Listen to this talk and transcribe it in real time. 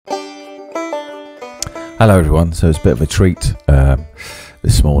Hello everyone, so it's a bit of a treat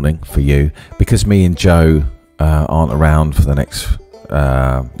this morning for you, because me and Joe aren't around for the next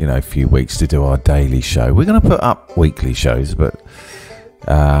few weeks to do our daily show. We're going to put up weekly shows, but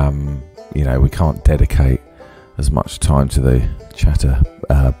we can't dedicate as much time to the chatter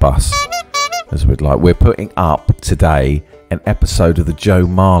bus as we'd like. We're putting up today an episode of the Joe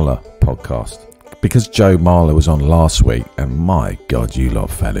Marler podcast, because Joe Marler was on last week, and my God, you lot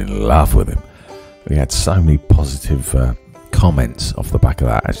fell in love with him. We had so many positive comments off the back of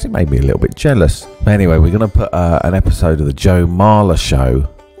that. Actually made me a little bit jealous. But anyway, we're going to put an episode of the Joe Marler Show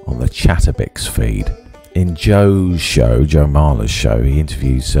on the Chatterbix feed. In Joe's show, Joe Marler's show, he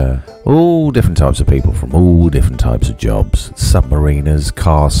interviews all different types of people from all different types of jobs. Submariners,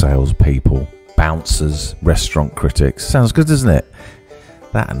 car salespeople, bouncers, restaurant critics. Sounds good, doesn't it?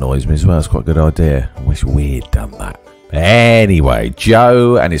 That annoys me as well. It's quite a good idea. I wish we'd done that. Anyway,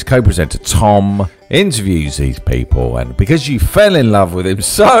 Joe and his co-presenter Tom interviews these people, and because you fell in love with him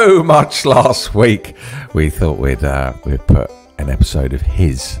so much last week, we thought we'd put an episode of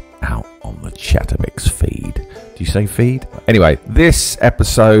his out on the Chatterbix feed. Do you say feed? Anyway, this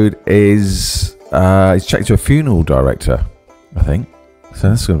episode is he's chatting to a funeral director, I think. So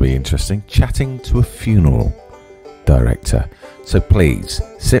that's going to be interesting. Chatting to a funeral director. So please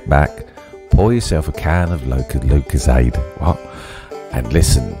sit back, pour yourself a can of Lucozade, and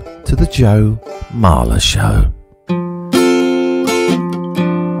listen to the Joe Marler Show.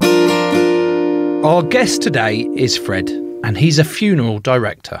 Our guest today is Fred, and he's a funeral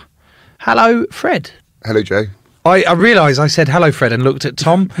director. Hello, Fred. Hello, Joe. I realised I said hello, Fred, and looked at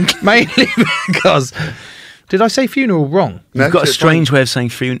Tom, mainly because... Did I say funeral wrong? No, you've got a strange way of saying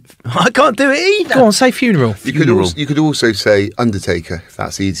funeral. I can't do it either. Go on, say funeral. You could also say undertaker, if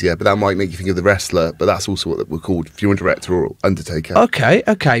that's easier, but that might make you think of the wrestler, but that's also what we're called, funeral director or undertaker. Okay.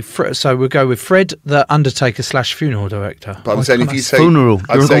 So we'll go with Fred, the undertaker / funeral director. But I'm saying if you say... Funeral.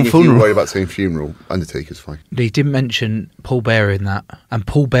 I'm saying if you worry about saying funeral, undertaker's fine. He didn't mention Paul Bearer in that, and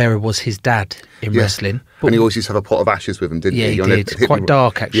Paul Bearer was his dad in wrestling. And he always used to have a pot of ashes with him, didn't he? Yeah, he did. Quite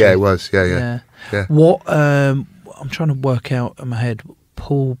dark, actually. Yeah, it was. Yeah. What I'm trying to work out in my head.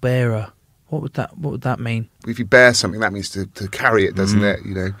 Paul Bearer. What would that mean? If you bear something, that means to carry it, doesn't it?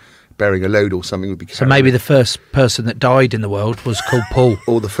 You know, bearing a load or something would be. So maybe the first person that died in the world was called Paul.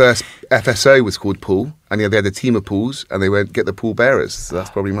 Or the first FSO was called Paul, and they had a team of Pauls, and they went get the Paul Bearers. So that's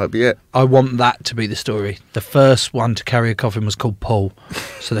probably might be it. I want that to be the story. The first one to carry a coffin was called Paul,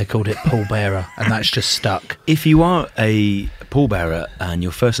 so they called it Paul Bearer, and that's just stuck. If you are a Paul Bearer and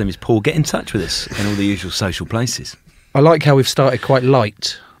your first name is Paul, get in touch with us in all the usual social places. I like how we've started quite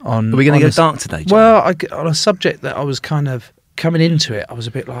light on... Are we going to go dark today, John? Well, on a subject that I was kind of coming into it, I was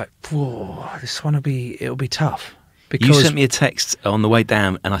a bit like, whoa, it'll be tough. Because you sent me a text on the way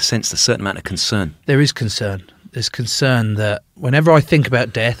down and I sensed a certain amount of concern. There is concern. There's concern that whenever I think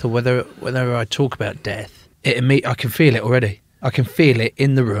about death, or whenever I talk about death, I can feel it already. I can feel it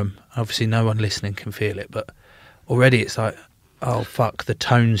in the room. Obviously no one listening can feel it, but already it's like, oh fuck, the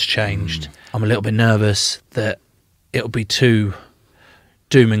tone's changed. I'm a little bit nervous that it'll be too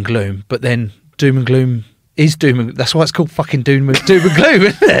doom and gloom, but then doom and gloom is doom and that's why it's called fucking doom and gloom,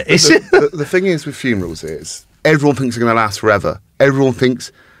 isn't it? The thing is with funerals is everyone thinks they're going to last forever. Everyone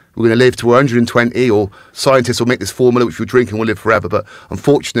thinks we're going to live to 120, or scientists will make this formula which we'll drink and we'll live forever, but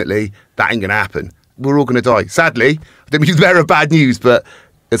unfortunately that ain't going to happen. We're all going to die. Sadly, I don't mean to bear of bad news, but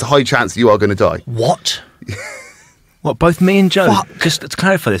there's a high chance that you are going to die. What? What, both me and Joe? Fuck. Just to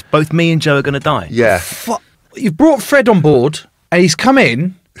clarify this, both me and Joe are going to die? Yeah. You've brought Fred on board, and he's come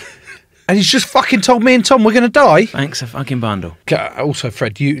in, and he's just fucking told me and Tom we're going to die. Thanks a fucking bundle. Also,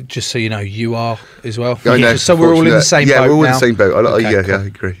 Fred, you just so you know, you are as well. I know, so we're all in the same boat. Yeah, we're all now. in the same boat. Okay, cool. I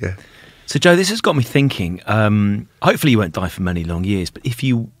agree. Yeah. So, Joe, this has got me thinking. Hopefully, you won't die for many long years. But if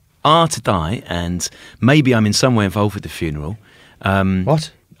you are to die, and maybe I'm in some way involved with the funeral.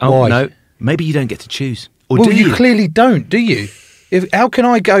 What? Oh, Why? no, maybe you don't get to choose. Or Well, do you clearly don't, do you? How can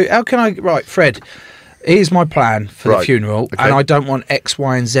I go? Right, Fred. Here's my plan for the funeral, and I don't want X,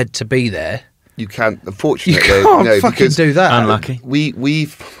 Y, and Z to be there. You can't, unfortunately. You can't fucking do that. Unlucky.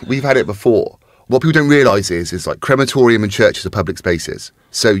 We've had it before. What people don't realise is like crematorium and churches are public spaces.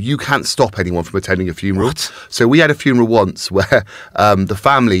 So you can't stop anyone from attending a funeral. What? So we had a funeral once where the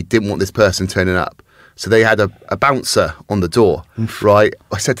family didn't want this person turning up. So they had a bouncer on the door, right?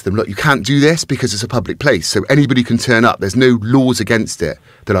 I said to them, look, you can't do this because it's a public place. So anybody can turn up. There's no laws against it.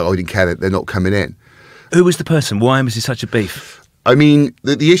 They're like, oh, I didn't care that they're not coming in. Who was the person? Why was it such a beef? I mean,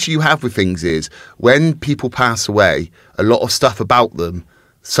 the issue you have with things is when people pass away, a lot of stuff about them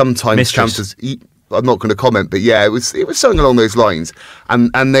sometimes counts as... I'm not going to comment, but yeah, it was something along those lines.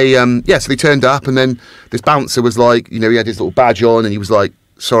 And they so they turned up, and then this bouncer was like, he had his little badge on, and he was like,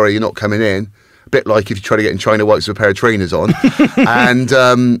 "Sorry, you're not coming in." A bit like if you try to get in China Whites with a pair of trainers on. And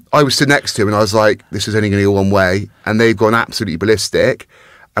I was stood next to him, and I was like, "This is only going to go one way," and they've gone absolutely ballistic,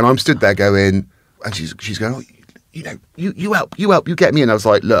 and I'm stood there going, and she's going, "Oh, you help, you get me in." I was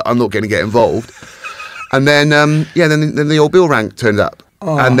like, "Look, I'm not going to get involved." And then then the old bill rank turned up.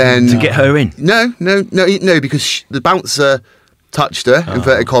 And then to get her in? No, because the bouncer touched her,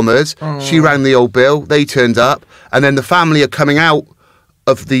 inverted commas. She rang the old bill. They turned up, and then the family are coming out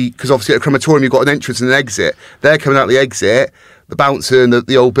of because obviously at a crematorium you've got an entrance and an exit. They're coming out the exit. The bouncer and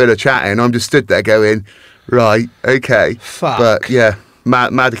the old bill are chatting. I'm just stood there going, right, okay. Fuck. But yeah,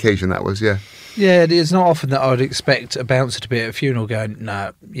 mad occasion that was. Yeah. Yeah, it's not often that I would expect a bouncer to be at a funeral going,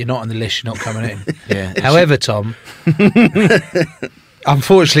 "No, you're not on the list. You're not coming in." Yeah. However, Tom.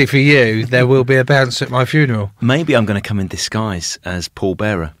 Unfortunately for you, there will be a bouncer at my funeral. Maybe I'm going to come in disguise as Paul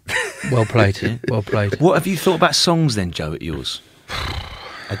Bearer. Well played, well played. What have you thought about songs then, Joe, at yours?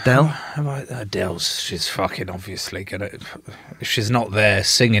 Adele? Adele's, she's fucking obviously going to... If she's not there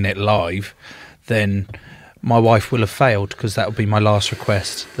singing it live, then my wife will have failed, because that will be my last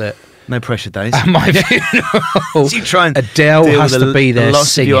request. That No pressure, days. at my funeral, So you try and Adele deal has with to be there the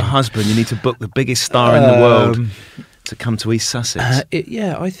loss singing. of your husband. You need to book the biggest star in the world to come to East Sussex.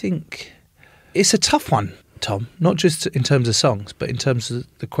 I think it's a tough one, Tom, not just in terms of songs, but in terms of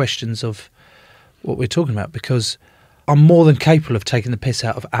the questions of what we're talking about, because I'm more than capable of taking the piss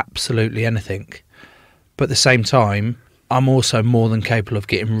out of absolutely anything. But at the same time, I'm also more than capable of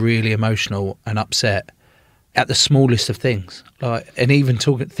getting really emotional and upset at the smallest of things. And even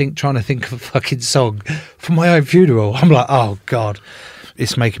trying to think of a fucking song for my own funeral. I'm like, oh God,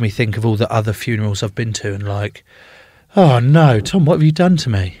 it's making me think of all the other funerals I've been to, and like, oh no, Tom, what have you done to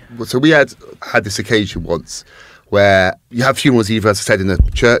me? So we had this occasion once where you have funerals either, as I said, in a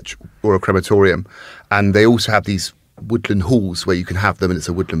church or a crematorium, and they also have these woodland halls where you can have them, and it's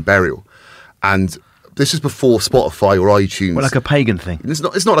a woodland burial. And this is before Spotify or iTunes. Well, like a pagan thing. It's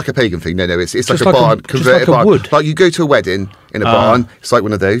not like a pagan thing. No, it's like Just a like barn, just converted like a barn. wood. Like you go to a wedding in a barn. It's like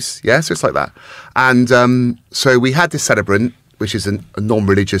one of those. Yeah, so it's like that. And so we had this celebrant, which is a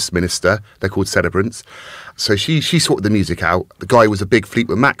non-religious minister. They're called celebrants. So she sorted the music out. The guy was a big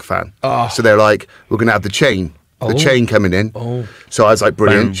Fleetwood Mac fan. Oh. So they're like, we're going to have the chain. The chain coming in. Oh. So I was like,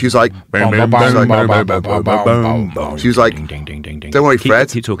 brilliant. She was like, she was like, don't worry, Fred.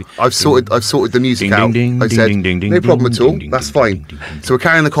 Keep talking. I've sorted the music out. I said, no problem at all. That's fine. So we're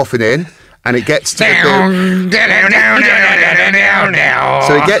carrying the coffin in, and it gets to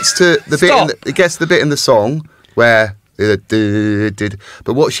the bit in the song where.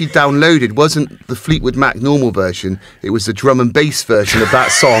 But what she downloaded wasn't the Fleetwood Mac normal version. It was the drum and bass version of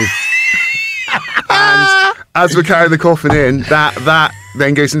that song. And as we're carrying the coffin in, that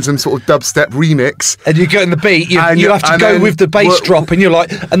then goes into some sort of dubstep remix. And you go in the beat, you have to go with the bass drop, and you're like,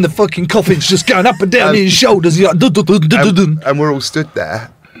 and the fucking coffin's just going up and down in your shoulders. You're like, and we're all stood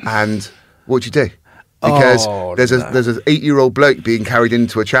there, and what'd you do? Because there's an 8-year-old bloke being carried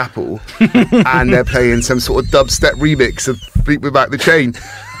into a chapel, and they're playing some sort of dubstep remix of Fleetwood Mac the Chain,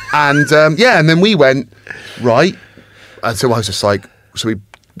 and and then we went right, and so I was just like, so we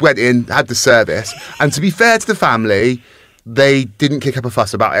went in, had the service, and to be fair to the family, they didn't kick up a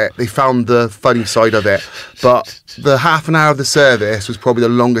fuss about it. They found the funny side of it, but the half an hour of the service was probably the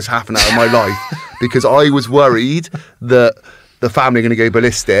longest half an hour of my life, because I was worried that the family are going to go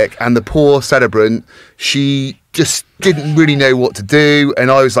ballistic, and the poor celebrant, she just didn't really know what to do, and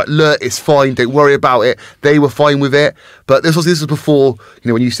I was like, look, it's fine, don't worry about it. They were fine with it, but this was before,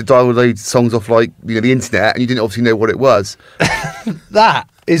 when you used to download songs off the internet, and you didn't obviously know what it was. That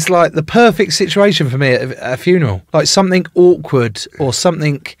is like the perfect situation for me at a funeral, like something awkward or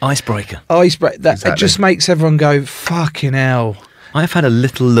something Icebreaker. That Exactly. It just makes everyone go, fucking hell. I've had a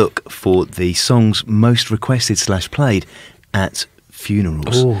little look for the songs most requested / played at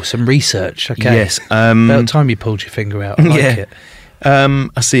funerals. Oh, some research. Okay. Yes. About time you pulled your finger out. I like it.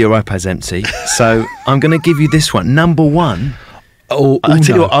 I see your iPad's empty, so I'm going to give you this one. Number one. I'll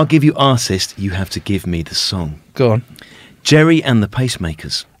tell you what, I'll give you artist. You have to give me the song. Go on. Jerry and the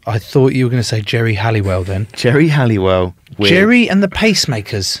Pacemakers. I thought you were going to say Jerry Halliwell then. Jerry Halliwell. Jerry and the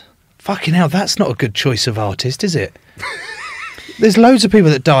Pacemakers. Fucking hell, that's not a good choice of artist, is it? There's loads of people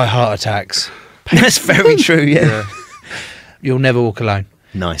that die of heart attacks. That's very true, yeah. You'll Never Walk Alone.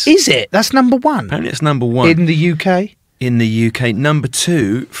 Nice. Is it? That's number one. Apparently it's number one. In the UK? In the UK. Number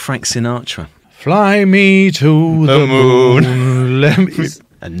two, Frank Sinatra. Fly me to the moon. Let me...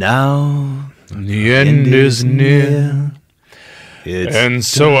 And now The end is near. It's And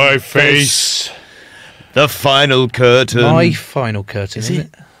so I face The final curtain. My final curtain, Is isn't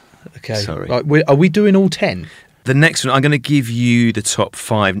it? it? Okay. Sorry. Right, are we doing all 10? The next one, I'm going to give you the top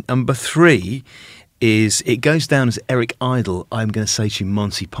 5. Number 3 is, it goes down as Eric Idle. I'm going to say to you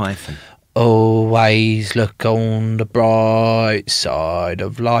Monty Python. Always look on the bright side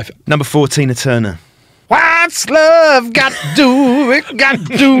of life. Number 4, Tina Turner. What's love got to do it? Got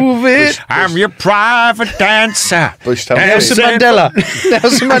to do it. I'm your private dancer. Bush told me. Nelson Mandela.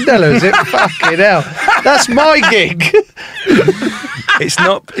 Nelson Mandela, is it? Fucking hell. That's my gig. It's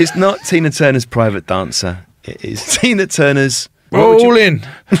not Tina Turner's private dancer. It is Tina Turner's... Roll in.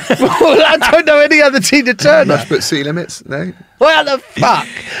 Well, I don't know any other Tina Turner. Must put City Limits, no? What the fuck?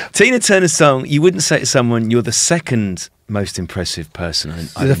 Tina Turner's song, you wouldn't say to someone, you're the second most impressive person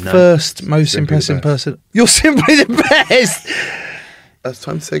I You're the know. first most Simply the impressive best. person. You're simply the best. That's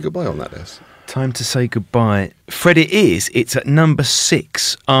time to say goodbye on that list. Time to say goodbye. Fred, it is. It's at number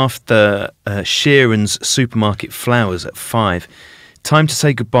 6 after Sheeran's Supermarket Flowers at 5. Time to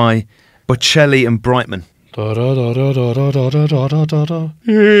say goodbye, Bocelli and Brightman. Da da da da da da da da da da da da.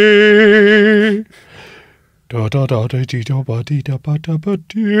 Da da da da dee da ba dee da ba da ba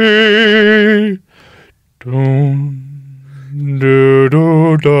dee. Dun do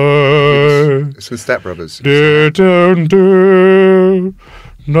do da. It's from Step Brothers. Do do do.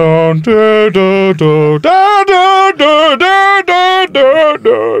 Dun do do do da da da da da da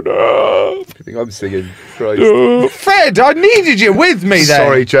da da. I think I'm singing. Christ. Fred, I needed you with me there.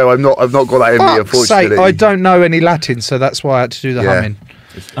 Sorry, Joe. I've not got that in me, Fuck's sake, unfortunately. I don't know any Latin, so that's why I had to do the Yeah. humming.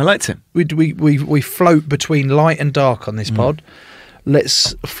 I liked it. We float between light and dark on this pod.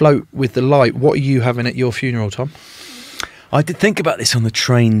 Let's float with the light. What are you having at your funeral, Tom? I did think about this on the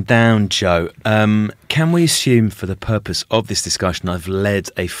train down, Joe. Can we assume, for the purpose of this discussion, I've led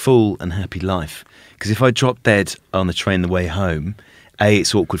a full and happy life? Because if I drop dead on the train the way home, A,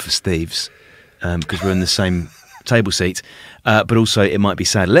 it's awkward for Steve's, because we're in the same table seat, but also it might be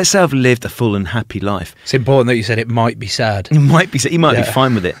sad. Let's say I've lived a full and happy life. It's important that you said it might be sad. It might be. He might be Yeah.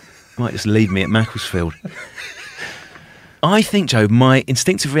 fine with it. He might just leave me at Macclesfield. I think, Joe, my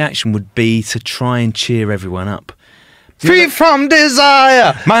instinctive reaction would be to try and cheer everyone up. Free from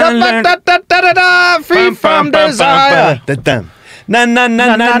desire. Man, Da, da, da, da, da, da, free from desire. Na na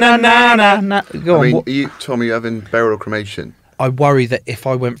na na na na na. Go I on. mean, what- are you, Tom, are you having burial or cremation? I worry that if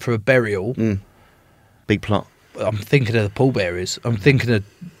I went for a burial, Big plot. I'm thinking of the pallbearers. I'm thinking of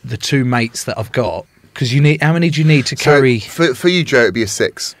the 2 mates that I've got. Because you need, how many do you need to carry? So for you, Joe, it'd be a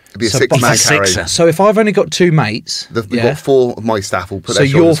 6. It'd be a So 6-man it's a carry. sixer. So if I've only got 2 mates, We've yeah, got 4 of my staff. Will put so their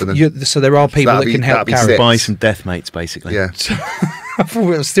shoulders on them. so there are people that'd that be- can help that'd be carry. six. Buy some death mates, basically. Yeah. I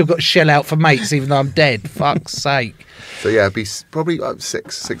thought I've still got to shell out for mates, even though I'm dead. Fuck's sake. So yeah, it'd be probably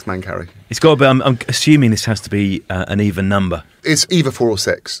 6-man carry. It's got to be. I'm assuming this has to be an even number. It's either 4 or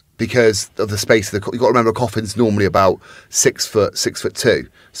 6 because of the space of the. You've got to remember a coffin's normally about 6 foot, 6'2".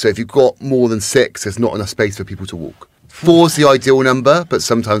 So if you've got more than 6, there's not enough space for people to walk. 4's the ideal number, but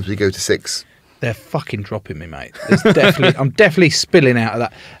sometimes we go to 6. They're fucking dropping me, mate. I'm definitely spilling out of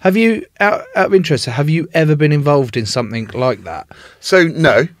that. Have you, out of interest, have you ever been involved in something like that? So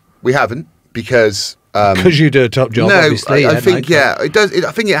no, we haven't because. Because you do a top job, No, obviously. I think it does.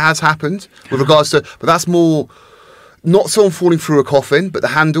 I think it has happened with regards to, but that's more not someone falling through a coffin, but the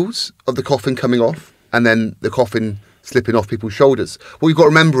handles of the coffin coming off, and then the coffin slipping off people's shoulders. What you've got to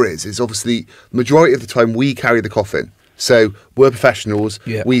remember is obviously the majority of the time we carry the coffin, so we're professionals.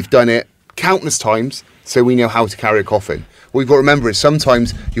 Yeah. We've done it countless times, so we know how to carry a coffin. What you've got to remember is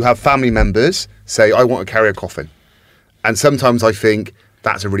sometimes you have family members say, "I want to carry a coffin," and sometimes I think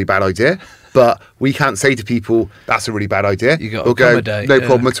that's a really bad idea. But we can't say to people, that's a really bad idea. You got to We'll go, accommodate, no yeah.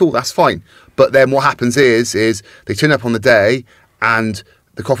 problem at all, that's fine. But then what happens is they turn up on the day and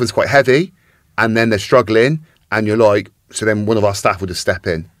the coffin's quite heavy and then they're struggling and you're like, so then one of our staff will just step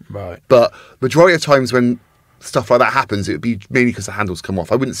in. Right. But majority of times when stuff like that happens, it would be mainly because the handles come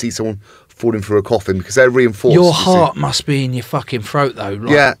off. I wouldn't see someone falling through a coffin because they're reinforced. Your you see. heart must be in your fucking throat, though. Like,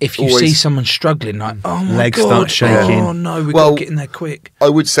 Yeah, if you always. see someone struggling, like, oh my Legs God. start shaking. Oh no, we've Well, got to get in there quick. I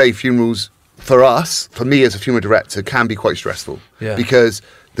would say funerals, for us, for me as a funeral director, can be quite stressful. Yeah. Because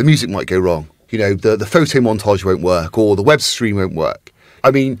the music might go wrong. You know, the photo montage won't work or the web stream won't work.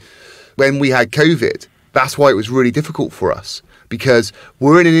 I mean, when we had COVID, that's why it was really difficult for us. Because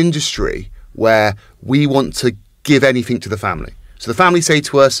we're in an industry where we want to give anything to the family. So the family say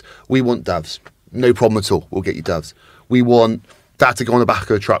to us, we want doves. No problem at all. We'll get you doves. We want Dad to go on the back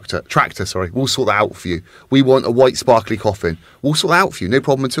of a tractor. We'll sort that out for you. We want a white sparkly coffin. We'll sort that out for you. No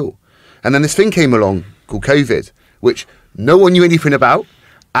problem at all. And then this thing came along called COVID, which no one knew anything about.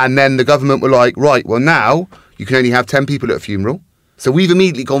 And then the government were like, right, well now you can only have 10 people at a funeral. So we've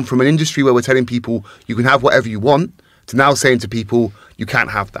immediately gone from an industry where we're telling people you can have whatever you want to now saying to people you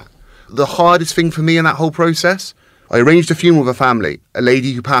can't have that. The hardest thing for me in that whole process, I arranged a funeral with a family, a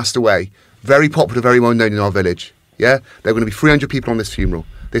lady who passed away, very popular, very well known in our village. Yeah, there were going to be 300 people on this funeral.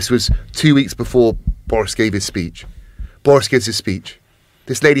 This was 2 weeks before Boris gave his speech. Boris gives his speech.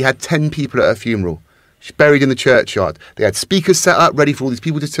 This lady had 10 people at her funeral. She's buried in the churchyard. They had speakers set up, ready for all these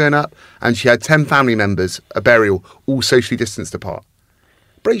people to turn up, and she had 10 family members, a burial, all socially distanced apart.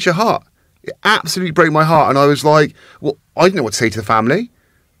 Breaks your heart. It absolutely broke my heart. And I was like, well, I didn't know what to say to the family.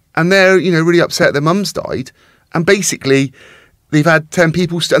 And they're, really upset their mum's died. And basically, they've had 10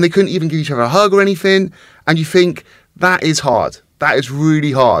 people, and they couldn't even give each other a hug or anything. And you think, that is hard. That is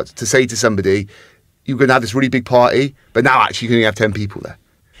really hard to say to somebody, you're going to have this really big party, but now actually you're going to have 10 people there.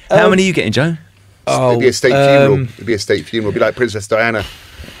 How many are you getting, Joe? It'd be a state funeral. It'd be a state funeral. It'd be like Princess Diana.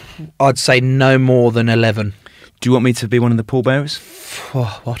 I'd say no more than 11. Do you want me to be one of the pallbearers?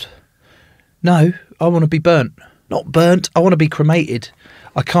 What? No, I want to be burnt. Not burnt, I want to be cremated.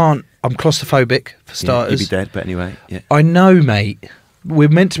 I can't, I'm claustrophobic, for starters. You'd be dead, but anyway, yeah. I know, mate. We're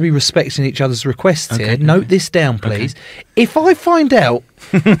meant to be respecting each other's requests here. Note this down, please. Okay. If I find out,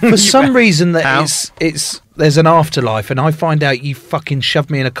 for some reason, that it's there's an afterlife, and I find out you fucking shoved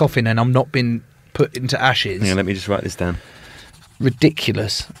me in a coffin and I'm not been put into ashes. Yeah, let me just write this down.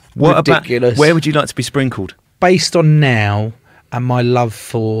 Ridiculous. Ridiculous. Where would you like to be sprinkled? Based on now and my love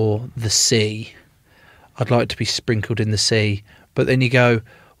for the sea, I'd like to be sprinkled in the sea. But then you go,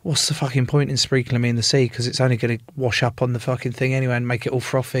 what's the fucking point in sprinkling me in the sea? Because it's only going to wash up on the fucking thing anyway and make it all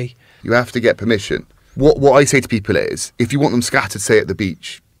frothy. You have to get permission. What I say to people is, if you want them scattered, say at the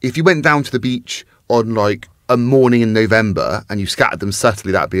beach. If you went down to the beach on like a morning in November and you scattered them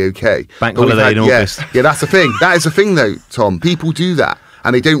subtly, that'd be okay. Bank holiday in August. Yeah, that's the thing. That is the thing though, Tom. People do that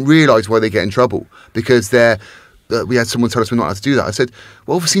and they don't realise why they get in trouble because we had someone tell us we're not allowed to do that. I said,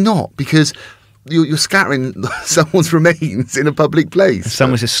 well, obviously not, because you're scattering someone's remains in a public place. If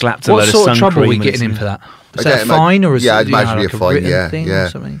someone's just slapped a load of sun cream. What sort of trouble are we getting in for that? Is that a fine or is I'd it imagine like a fine, or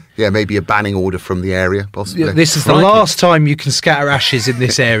something? Yeah, maybe a banning order from the area, possibly. Yeah, this is the last time you can scatter ashes in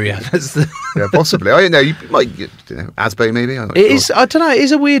this area. That's yeah, possibly. I don't know. You might get, Asbo maybe. I'm not it sure. is. I don't know. It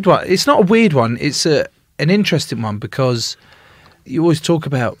is a weird one. It's not a weird one. It's an interesting one because you always talk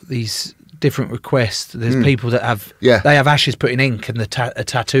about these different requests. There's people that have they have ashes put in ink and a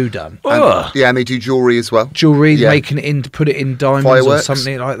tattoo done. And they do jewellery as well. Jewellery, making it in to put it in diamonds Fireworks. or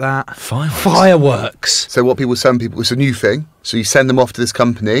something like that. Fireworks. So some people, it's a new thing. So you send them off to this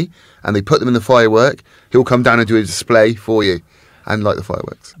company and they put them in the firework. He'll come down and do a display for you and light the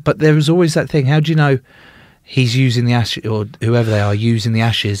fireworks. But there is always that thing. How do you know he's using the ashes, or whoever they are using the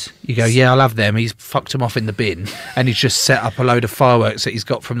ashes? You go, yeah, I'll have them. He's fucked them off in the bin, and he's just set up a load of fireworks that he's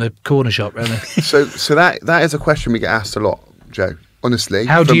got from the corner shop. So that is a question we get asked a lot, Joe. Honestly,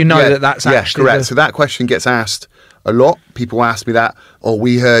 how do you know that's actually correct? So that question gets asked a lot. People ask me that. Oh,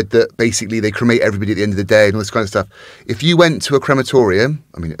 we heard that basically they cremate everybody at the end of the day and all this kind of stuff. If you went to a crematorium,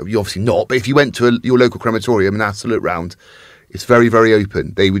 I mean, you obviously not, but if you went to your local crematorium and asked to look round, it's very, very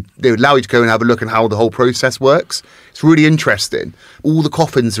open. They would allow you to go and have a look at how the whole process works. It's really interesting. All the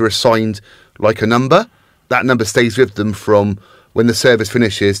coffins are assigned like a number. That number stays with them from when the service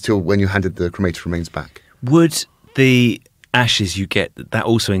finishes till when you handed the cremated remains back. Would the ashes you get, that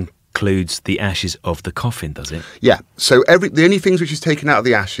also includes the ashes of the coffin, does it? Yeah. So the only things which is taken out of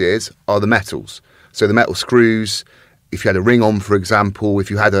the ashes are the metals. So the metal screws, if you had a ring on, for example,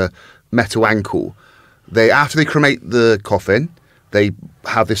 if you had a metal ankle, after they cremate the coffin, they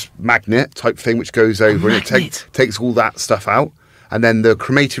have this magnet type thing which goes over and it takes all that stuff out. And then the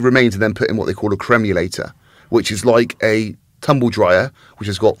cremated remains are then put in what they call a cremulator, which is like a tumble dryer, which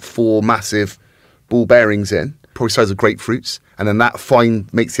has got 4 massive ball bearings in, probably size of grapefruits. And then that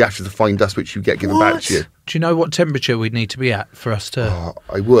makes the ashes of fine dust, which you get given back to you. Do you know what temperature we'd need to be at for us to...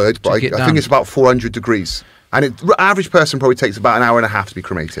 I would, but I think it's about 400 degrees. And the average person probably takes about an hour and a half to be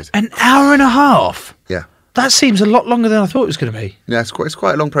cremated. An hour and a half? Yeah. That seems a lot longer than I thought it was going to be. Yeah, it's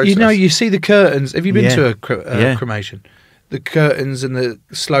quite a long process. You know, you see the curtains. Have you been to a cremation? The curtains and the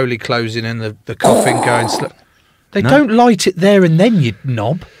slowly closing and the coffin going slow. They don't light it there and then, you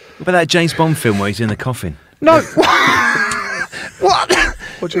knob. What about that James Bond film where he's in the coffin? No. What?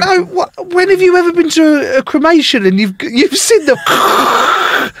 No. What? When have you ever been to a cremation and you've seen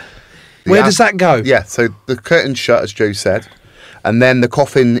the... Where does that go? Yeah, so the curtain's shut, as Joe said, and then the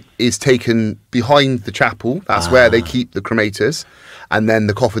coffin is taken behind the chapel. That's where they keep the cremators, and then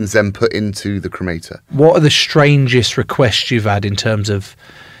the coffin's then put into the cremator. What are the strangest requests you've had in terms of...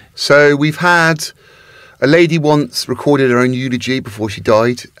 So we've had A lady once recorded her own eulogy before she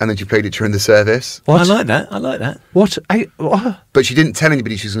died, and then she played it during the service. What? I like that. What? What? But she didn't tell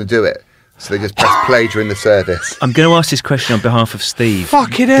anybody she was going to do it. So they just pressed play during the service. I'm going to ask this question on behalf of Steve.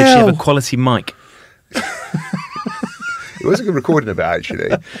 Fucking Did she have hell. a quality mic? It was a good recording of it, actually.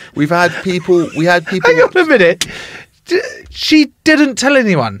 We had people... Hang on a minute. She didn't tell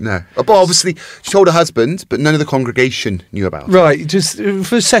anyone. No. But obviously, she told her husband, but none of the congregation knew about it. Right, just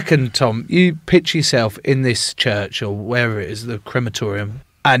for a second, Tom, you picture yourself in this church or wherever it is, the crematorium,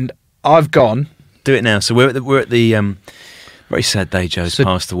 and I've gone. Do it now. So we're at the very sad day. Joe's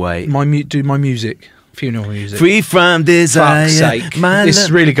passed away. Do my music, funeral music. Free from desire. Fuck's sake. This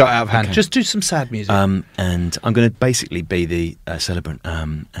really got out of hand. Okay. Just do some sad music. And I'm going to basically be the celebrant.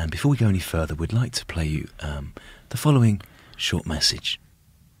 And before we go any further, we'd like to play you the following short message.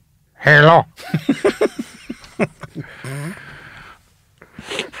 Hello.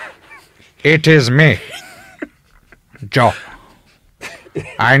 It is me, Joe.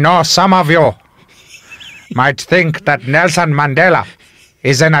 I know some of you might think that Nelson Mandela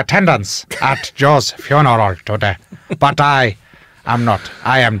is in attendance at Joe's funeral today, but I am not.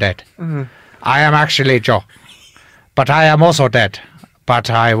 I am dead. I am actually Joe, but I am also dead. But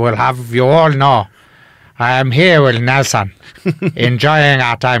I will have you all know I am here with Nelson, enjoying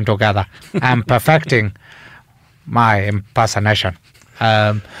our time together and perfecting my impersonation.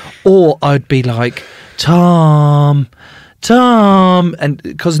 Or I'd be like, Tom, and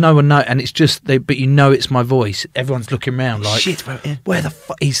because no one knows, and it's just, but you know it's my voice. Everyone's looking around like, Shit, where the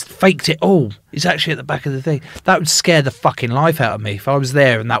fuck? He's faked it all. He's actually at the back of the thing. That would scare the fucking life out of me. If I was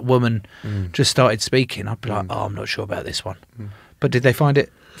there and that woman just started speaking, I'd be like, oh, I'm not sure about this one. But did they find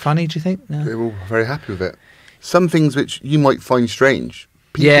it funny, do you think? No. They were all very happy with it. Some things which you might find strange.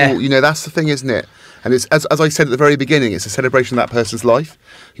 People, Yeah. you know, that's the thing, isn't it? And it's as I said at the very beginning, it's a celebration of that person's life.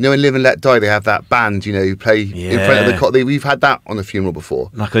 You know, in Live and Let Die, they have that band, you know, who play in front of the... We've had that on a funeral before.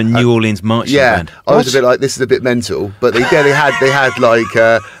 Like a New Orleans marching band. I was a bit like, this is a bit mental. But they had like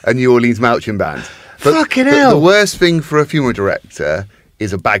a New Orleans marching band. But, Fucking but hell. the worst thing for a funeral director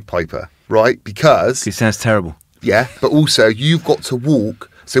is a bagpiper, right? Because... It sounds terrible. Yeah, but also you've got to walk.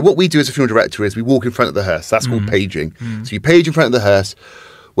 So what we do as a funeral director is we walk in front of the hearse. That's called paging. So you page in front of the hearse.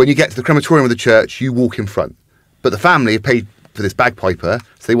 When you get to the crematorium of the church, you walk in front. But the family have paid for this bagpiper,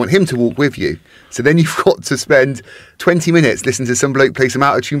 so they want him to walk with you. So then you've got to spend 20 minutes listening to some bloke play some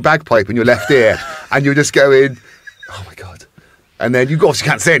out-of-tune bagpipe in your left ear, and you're just going, oh my God. And then you obviously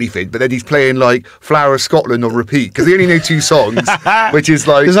can't say anything, but then he's playing like Flower of Scotland on repeat, because he only knew 2 songs, which is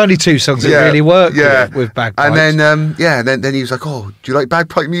like... There's only 2 songs that really work with bagpipes. And then, then he was like, oh, do you like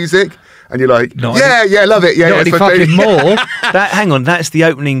bagpipe music? And you're like, Not yeah, love it. Yeah, not it's any my fucking favourite. more. Hang on, that's the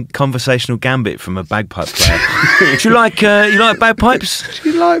opening conversational gambit from a bagpipe player. Do you like bagpipes? Do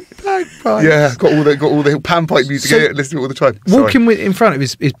you like bagpipes? Yeah, got all the panpipe music So, in it, listen to it all the time. Sorry. Walking in front of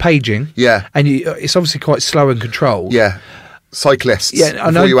is paging. Yeah. And it's obviously quite slow and controlled. Yeah. Cyclists. Yeah,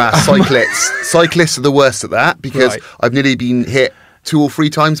 I know. Before you ask, cyclists. Cyclists are the worst at that, because Right. I've nearly been hit 2 or 3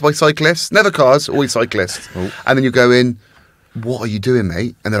 times by cyclists. Never cars, always cyclists. And then you go in, what are you doing,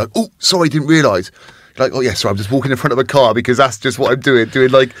 mate? And they're like, oh, sorry, didn't realise. You're like, oh yeah, sorry, I'm just walking in front of a car because that's just what I'm doing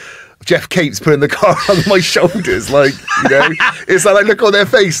like Jeff Capes putting the car on my shoulders, like, you know. It's like I look on their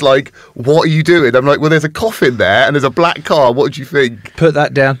face like, what are you doing? I'm like, well, there's a coffin there and there's a black car. What do you think? Put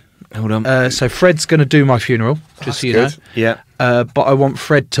that down. Hold on. So Fred's going to do my funeral, just so you know. good. Yeah. But I want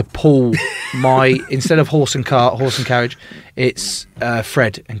Fred to pull my instead of horse and carriage, it's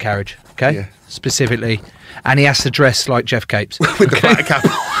Fred and carriage. Okay, Yeah. specifically, and he has to dress like Jeff Capes. With the black cap.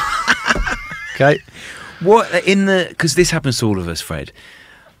 Okay, Because this happens to all of us, Fred.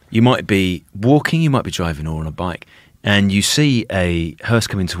 You might be walking, you might be driving, or on a bike, and you see a hearse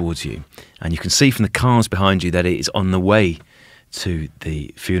coming towards you, and you can see from the cars behind you that it is on the way to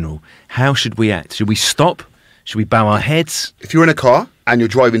the funeral. How should we act? Should we stop? Should we bow our heads? If you're in a car and you're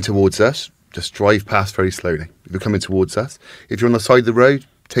driving towards us, just drive past very slowly. If you're coming towards us, if you're on the side of the road,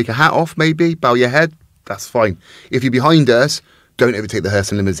 take a hat off maybe, bow your head, that's fine. If you're behind us, don't overtake the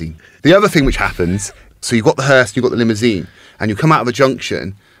hearse and limousine. The other thing which happens, so you've got the hearse, you've got the limousine, and you come out of a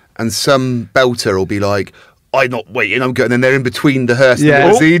junction and some belter will be like, I'm not waiting, I'm going. And then they're in between the hearse and the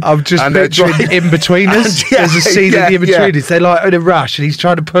limousine. I'm just and they're picturing driving- in-betweeners. Yeah, There's a scene yeah, of the in-betweeners. They're like in a rush and he's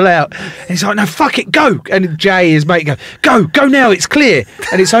trying to pull out. And he's like, no, fuck it, go. And Jay, his mate, go now, it's clear.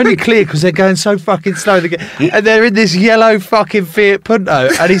 And it's only clear because they're going so fucking slow. And they're in this yellow fucking Fiat Punto.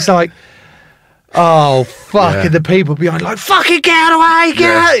 And he's like, oh, fuck. Yeah. And the people behind like, fucking get out of the way,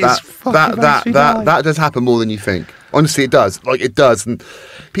 get out. It's fucking makes me die. that does happen more than you think. Honestly, it does. Like, it does. And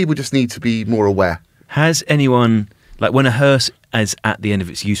people just need to be more aware. Has anyone, like when a hearse as at the end of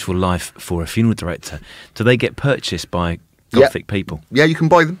its useful life for a funeral director, do they get purchased by Gothic people? Yeah, you can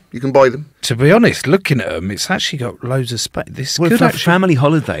buy them. You can buy them. To be honest, looking at them, it's actually got loads of space. This Well, could for a actually. family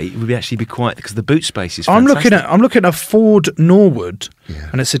holiday, it would actually be quite, because the boot space is I'm fantastic. looking at a Ford Norwood, Yeah.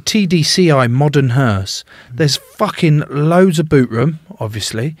 and it's a TDCi modern hearse. There's fucking loads of boot room,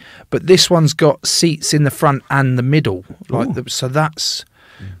 obviously, but this one's got seats in the front and the middle, so that's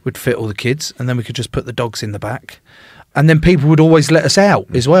would fit all the kids, and then we could just put the dogs in the back, and then people would always let us out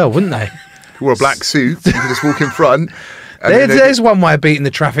as well, wouldn't they? If you wore a black suit, you can just walk in front. And then There's one way of beating the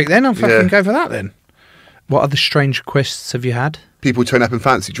traffic. Then I'll fucking Yeah. go for that. Then, what other strange requests have you had? people turn up in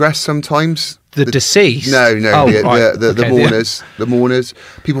fancy dress sometimes. The deceased? No, Oh, the right. the Okay, mourners. The mourners.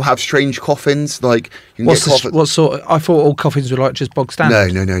 People have strange coffins. Like you can What's get coffin. what sort? I thought all coffins were like just bog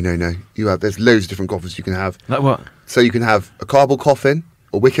standard. No. You have. There's loads of different coffins you can have. Like what? So you can have a cardboard coffin,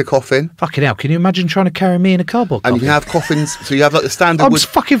 a wicker coffin, Fucking hell! Can you imagine trying to carry me in a cardboard and coffin? you can have coffins. So you have like the standard I'm wood.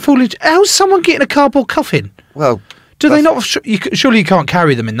 fucking foolish. How's someone getting a cardboard coffin? Well, Do they that's- not? Surely you can't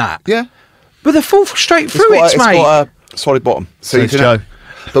carry them in that. Yeah. But they're full straight It's through got, it, it's mate. got a solid bottom. So you it's can Joe.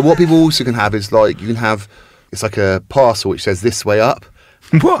 have, but what people also can have is like you can have. It's like a parcel which says "this way up."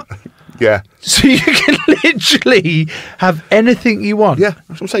 What? Yeah. So you can literally have anything you want. Yeah, that's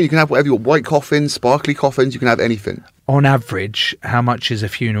what I'm saying. You can have whatever you want. White coffins, sparkly coffins. You can have anything. On average, how much is a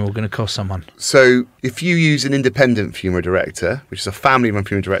funeral going to cost someone? So if you use an independent funeral director, which is a family-run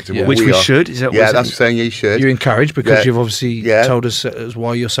funeral director, Yeah. what Which we are- should, is that what yeah, is it? that's what I'm saying. Yeah, you should. You're encouraged because Yeah. you've obviously Yeah. told us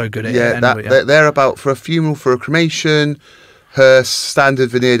why you're so good at yeah, it. that, Anyway, they're about for a funeral, for a cremation, hearse, standard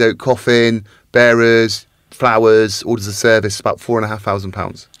veneered oak coffin, bearers, flowers, orders of service. About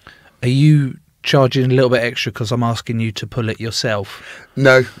 £4,500. Are you charging a little bit extra because I'm asking you to pull it yourself?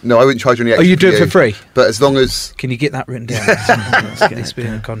 No, I wouldn't charge you any extra. you do it for free? But as long as Can you get that written down? Let's get this bit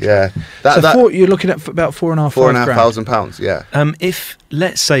in the contract. yeah, So you're looking at about £4,500. £4,500. If,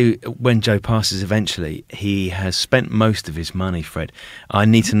 let's say, when Joe passes eventually, he has spent most of his money, Fred, I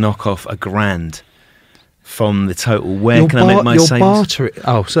need to knock off £1,000 from the total. Where can I make my You're savings? bartering.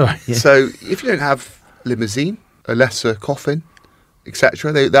 Oh, sorry. Yeah. So if you don't have limousine, a lesser coffin,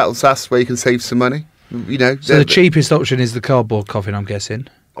 etc., that's where you can save some money. You know, So the cheapest option is the cardboard coffin, I'm guessing.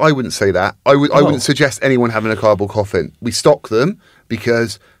 I wouldn't say that. I Oh. wouldn't suggest anyone having a cardboard coffin. We stock them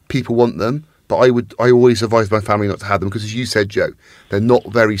because people want them, but I always advise my family not to have them because, as you said, Joe, they're not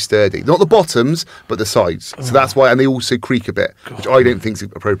very sturdy. Not the bottoms, but the sides. So that's why, and they also creak a bit, which I don't think is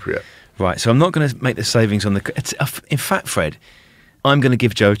appropriate. Right, so I'm not going to make the savings on the... In fact, Fred, I'm going to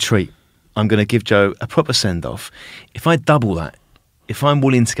give Joe a treat. I'm going to give Joe a proper send-off. If I double that, if I'm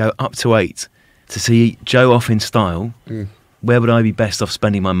willing to go up to 8 to see Joe off in style, where would I be best off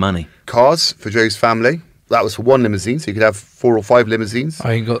spending my money? Cars for Joe's family. That was for one limousine, so you could have 4 or 5 limousines.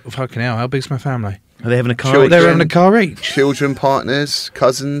 I ain't got fucking hell. How big's my family? Are they having a car? Sure, each? They're having a car each. Children, partners,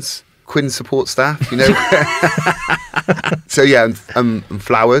 cousins, Quinn support staff, you know. So yeah, and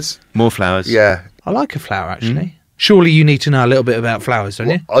flowers. More flowers. Yeah. I like a flower, actually. Surely you need to know a little bit about flowers, don't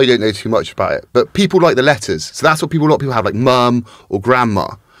you? I don't know too much about it, but people like the letters. So that's what a lot of people have, like mum or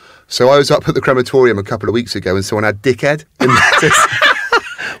grandma. So I was up at the crematorium a couple of weeks ago and someone had dickhead in letters.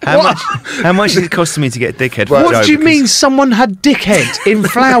 How much is it costing me to get a dickhead for Well, Joe? What do you Because- mean someone had dickhead in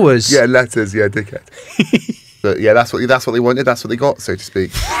flowers? Yeah, letters, yeah, dickhead. But yeah, that's what they wanted, that's what they got, so to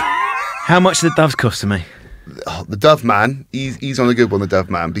speak. How much are the doves costing me? Oh, the Dove Man, he's on a good one, the Dove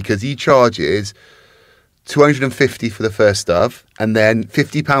Man, because he charges £250 for the first dove, and then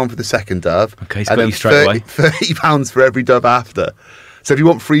 £50 for the second dove. Okay, he's and got then you straight away. £30 for every dove after. So if you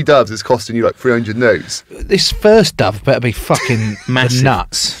want 3 doves, it's costing you like 300 notes. This first dove better be fucking Massive.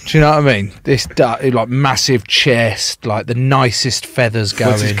 nuts. Do you know what I mean? This dove, like massive chest, like the nicest feathers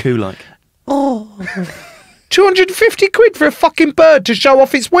What's his going. coup like? 250 quid for a fucking bird to show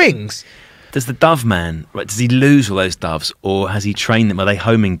off its wings. Does the dove man, right, does he lose all those doves, or has he trained them? Are they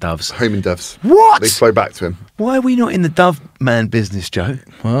homing doves? Homing doves. What? They fly back to him. Why are we not in the dove man business, Joe?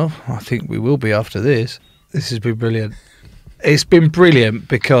 Well, I think we will be after this. This has been brilliant. It's been brilliant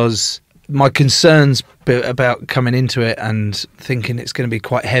because my concerns about coming into it and thinking it's going to be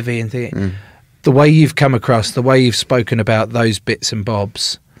quite heavy and the way you've come across, the way you've spoken about those bits and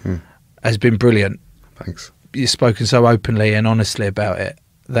bobs has been brilliant. Thanks. You've spoken so openly and honestly about it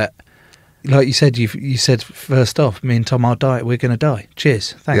that, like you said, you said first off, me and Tom are die. We're going to die.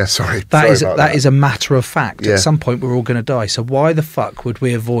 Cheers. Thanks. Yeah, sorry. That Sorry is about that that. is a matter of fact. Yeah. At some point, we're all going to die. So why the fuck would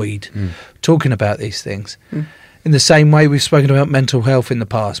we avoid talking about these things? In the same way we've spoken about mental health in the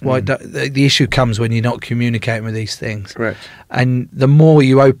past. Why the issue comes when you're not communicating with these things. Correct. And the more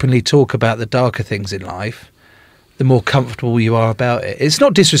you openly talk about the darker things in life, the more comfortable you are about it. It's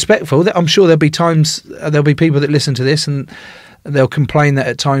not disrespectful. I'm sure there'll be times, there'll be people that listen to this and they'll complain that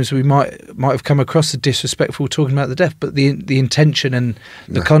at times we might have come across as disrespectful talking about the death, but the intention and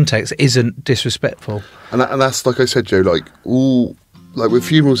the context isn't disrespectful. And that's, like I said, Joe, like with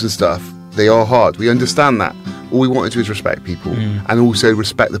funerals and stuff, they are hard. We understand that. All we want to do is respect people and also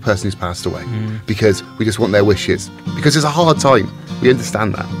respect the person who's passed away because we just want their wishes. Because it's a hard time. We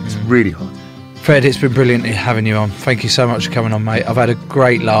understand that. It's really hard. Fred, it's been brilliant having you on. Thank you so much for coming on, mate. I've had a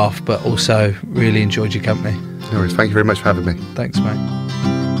great laugh, but also really enjoyed your company. No worries. Thank you very much for having me. Thanks, mate.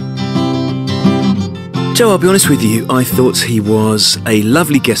 Joe, I'll be honest with you, I thought he was a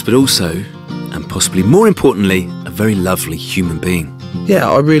lovely guest, but also, and possibly more importantly, a very lovely human being. Yeah,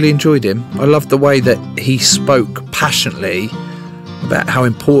 I really enjoyed him. I loved the way that he spoke passionately about how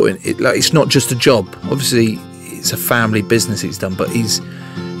important it's not just a job. Obviously, it's a family business he's done, but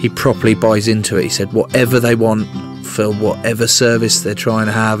he properly buys into it. He said whatever they want for whatever service they're trying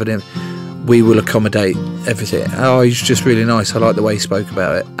to have, and we will accommodate everything. Oh, he's just really nice. I like the way he spoke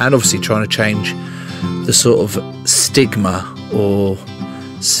about it, and obviously trying to change the sort of stigma or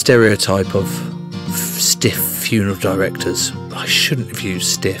stereotype of stiff funeral directors. I shouldn't have used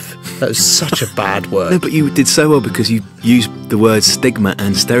stiff. That was such a bad word. No, but you did so well because you used the words stigma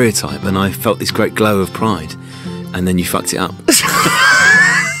and stereotype, and I felt this great glow of pride, and then you fucked it up.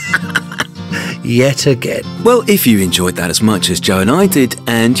 Yet again. Well, if you enjoyed that as much as Joe and I did,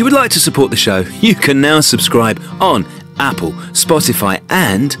 and you would like to support the show, you can now subscribe on Apple, Spotify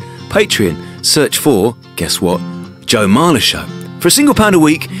and Patreon. Search for, guess what, Joe Marler Show. For a single £1 a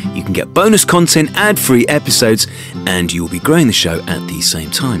week, you can get bonus content, ad-free episodes, and you will be growing the show at the same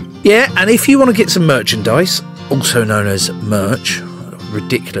time. Yeah, and if you want to get some merchandise, also known as merch,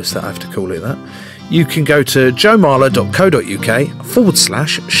 ridiculous that I have to call it that, you can go to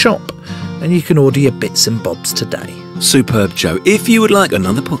joemarler.co.uk/shop. And you can order your bits and bobs today. Superb, Joe. If you would like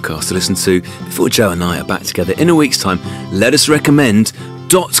another podcast to listen to before Joe and I are back together in a week's time, let us recommend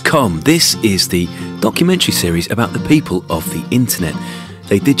 .com. This is the documentary series about the people of the internet.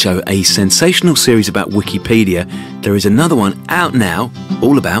 They did, Joe, a sensational series about Wikipedia. There is another one out now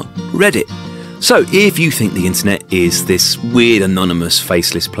all about Reddit. So if you think the internet is this weird, anonymous,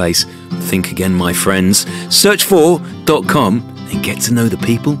 faceless place, think again, my friends. Search for .com and get to know the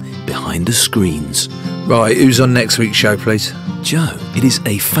people behind the screens. Right, who's on next week's show, please? Joe, it is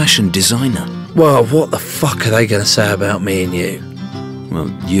a fashion designer. Well, what the fuck are they going to say about me and you? Well,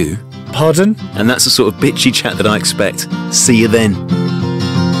 you. Pardon? And that's the sort of bitchy chat that I expect. See you then.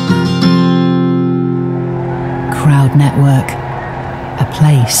 Crowd Network, a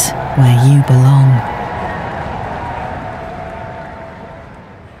place where you belong.